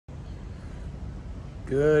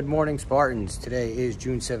Good morning, Spartans. Today is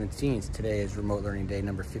June 17th. Today is Remote Learning Day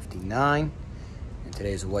number 59, and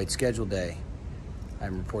today is a white schedule day.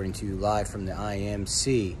 I'm reporting to you live from the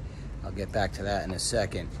IMC. I'll get back to that in a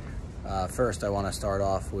second. First, I want to start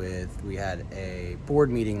off with, we had a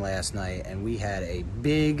board meeting last night, and we had a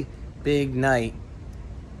big night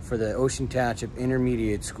for the Ocean Township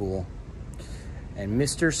Intermediate School. And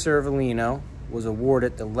Mr. Cervellino was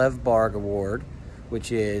awarded the Lev Barg Award,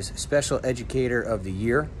 which is Special Educator of the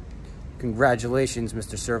Year. Congratulations,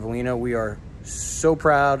 Mr. Cervellino. We are so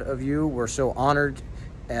proud of you. We're so honored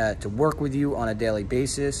to work with you on a daily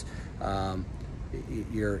basis.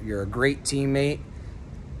 You're a great teammate.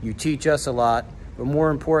 You teach us a lot, but more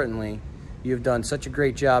importantly, you've done such a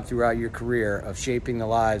great job throughout your career of shaping the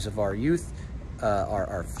lives of our youth,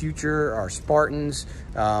 our future, our Spartans,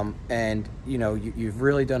 and you've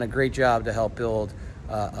really done a great job to help build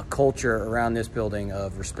a culture around this building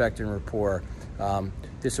of respect and rapport.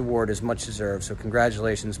 This award is much deserved, so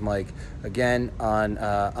congratulations, Mike, again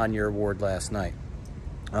on your award last night.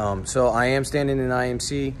 So I am standing in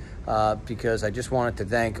IMC because I just wanted to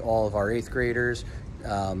thank all of our 8th graders.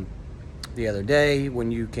 The other day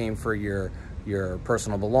when you came for your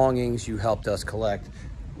personal belongings, you helped us collect,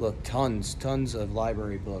 look, tons of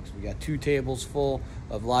library books. We got 2 tables full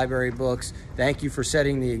of library books. Thank you for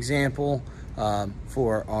setting the example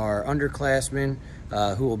for our underclassmen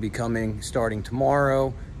who will be coming starting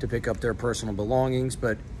tomorrow to pick up their personal belongings.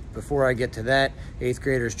 But before I get to that, 8th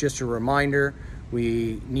graders, just a reminder,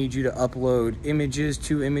 we need you to upload images,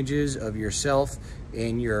 2 images of yourself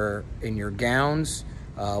in your gowns,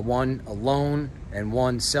 one alone and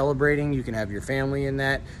one celebrating. You can have your family in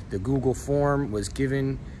that. The Google form was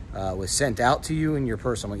sent out to you in your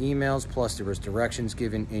personal emails, plus there was directions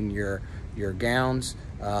given in your gowns.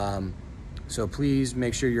 So please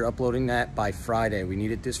make sure you're uploading that by Friday. We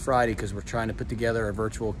need it this Friday because we're trying to put together a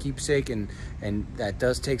virtual keepsake, and that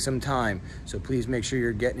does take some time. So please make sure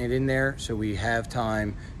you're getting it in there so we have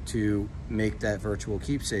time to make that virtual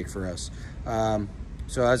keepsake for us.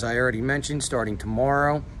 So as I already mentioned, starting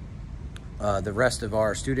tomorrow, the rest of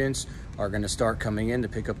our students are going to start coming in to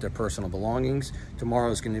pick up their personal belongings.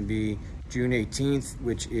 Tomorrow is going to be June 18th,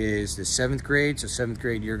 which is the 7th grade. So 7th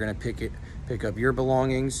grade, you're going to pick up your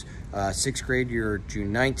belongings. 6th grade, you're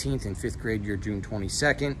June 19th, and 5th grade, you're June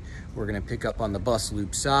 22nd. We're going to pick up on the bus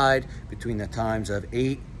loop side between the times of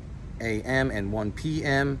 8 a.m. and 1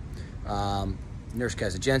 p.m. Nurse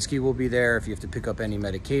Kazajensky will be there if you have to pick up any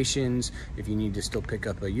medications, if you need to still pick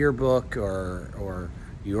up a yearbook or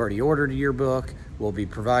you already ordered a yearbook, we'll be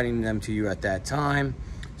providing them to you at that time.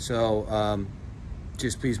 So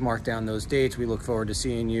just please mark down those dates. We look forward to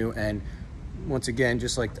seeing you. And once again,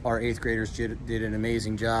 just like our 8th graders did an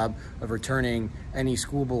amazing job of returning any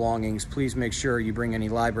school belongings, please make sure you bring any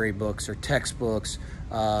library books or textbooks.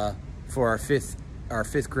 For our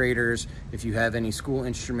fifth graders, if you have any school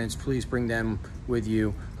instruments, please bring them with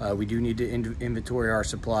you. We do need to inventory our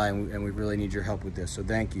supply, and we really need your help with this, so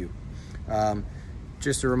thank you.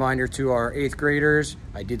 Just a reminder to our 8th graders,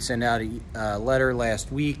 I did send out a letter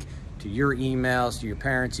last week to your emails, to your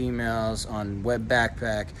parents' emails on Web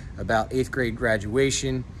Backpack about 8th grade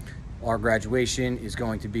graduation. Our graduation is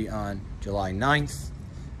going to be on July 9th.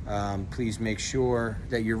 Please make sure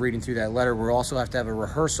that you're reading through that letter. We'll also have to have a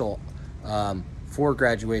rehearsal for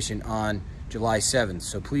graduation on July 7th.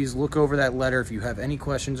 So please look over that letter. If you have any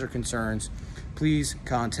questions or concerns, please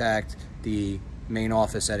contact the main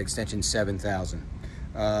office at extension 7000.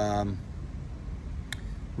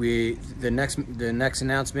 The next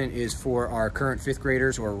announcement is for our current 5th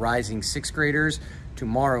graders or rising 6th graders.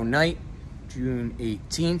 Tomorrow night, June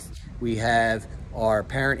 18th, we have our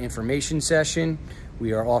parent information session.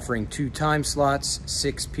 We are offering 2 time slots,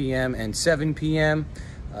 6 p.m. and 7 p.m.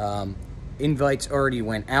 Invites already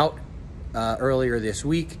went out earlier this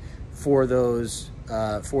week for those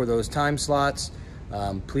time slots.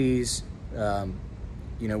 Please,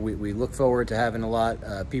 we look forward to having a lot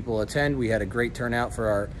of people attend. We had a great turnout for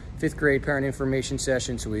our 5th grade parent information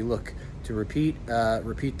session, so we look to repeat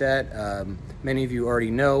that. Many of you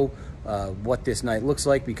already know what this night looks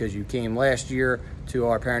like because you came last year to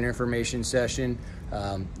our parent information session.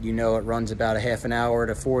 You know it runs about a half an hour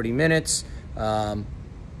to 40 minutes.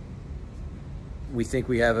 We think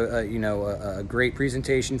we have a great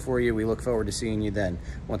presentation for you. We look forward to seeing you then.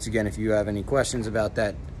 Once again, if you have any questions about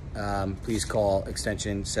that, please call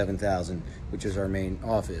extension 7000, which is our main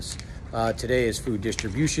office. Today is Food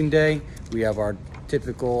Distribution Day. We have our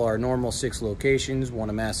normal 6 locations: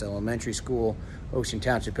 Wanamass Elementary School, Ocean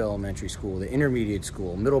Township Elementary School, the Intermediate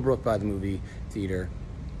School, Middlebrook by the movie theater,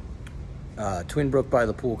 Twin Brook by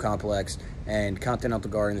the pool complex, and Continental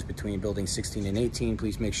Gardens between buildings 16 and 18.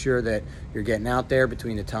 Please make sure that you're getting out there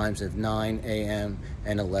between the times of 9 a.m.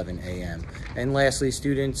 and 11 a.m. And lastly,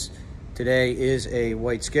 students, today is a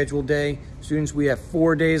white schedule day. Students, we have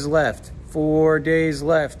 4 days left. 4 days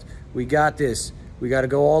left. We got this. We got to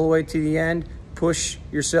go all the way to the end. Push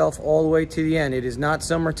yourself all the way to the end. It is not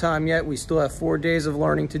summertime yet. We still have 4 days of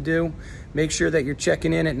learning to do. Make sure that you're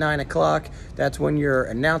checking in at 9 o'clock. That's when your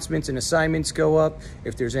announcements and assignments go up.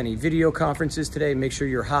 If there's any video conferences today, make sure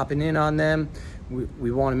you're hopping in on them. We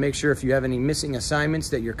want to make sure if you have any missing assignments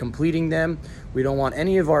that you're completing them. We don't want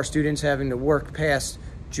any of our students having to work past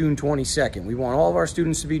June 22nd. We want all of our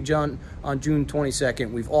students to be done on June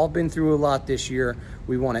 22nd. We've all been through a lot this year.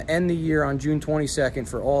 We want to end the year on June 22nd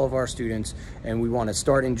for all of our students, and we want to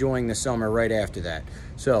start enjoying the summer right after that.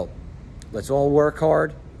 So let's all work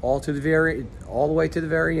hard, all the way to the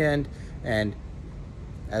very end. And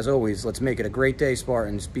as always, let's make it a great day,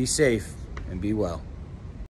 Spartans. Be safe and be well.